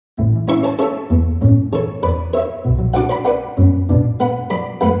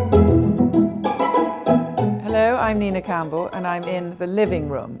Nina Cambell and I'm in the living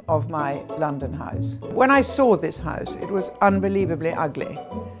room of my London house. When I saw this house, it was unbelievably ugly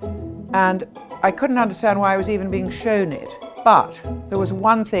and I couldn't understand why I was even being shown it. But there was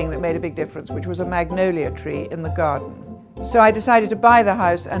one thing that made a big difference, which was a magnolia tree in the garden. So I decided to buy the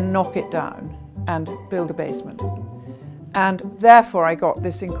house and knock it down and build a basement. And therefore I got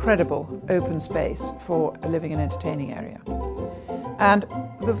this incredible open space for a living and entertaining area. And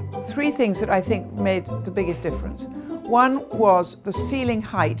the three things that I think made the biggest difference. One was the ceiling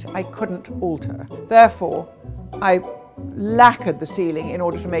height I couldn't alter. Therefore, I lacquered the ceiling in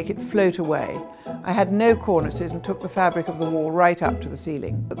order to make it float away. I had no cornices and took the fabric of the wall right up to the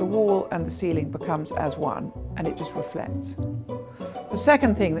ceiling. But the wall and the ceiling becomes as one, and it just reflects. The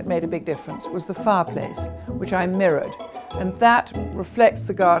second thing that made a big difference was the fireplace, which I mirrored. And that reflects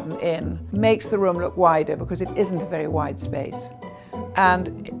the garden in, makes the room look wider because it isn't a very wide space.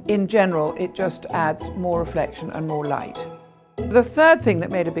 And in general, it just adds more reflection and more light. The third thing that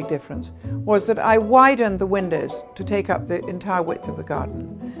made a big difference was that I widened the windows to take up the entire width of the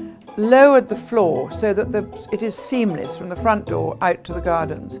garden, lowered the floor so that it is seamless from the front door out to the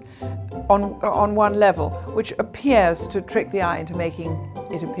gardens on one level, which appears to trick the eye into making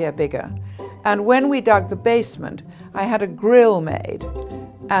it appear bigger. And when we dug the basement, I had a grill made,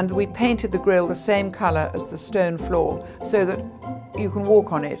 and we painted the grill the same colour as the stone floor so that you can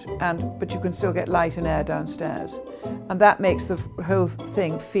walk on it, but you can still get light and air downstairs. And that makes the whole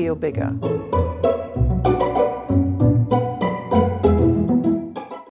thing feel bigger.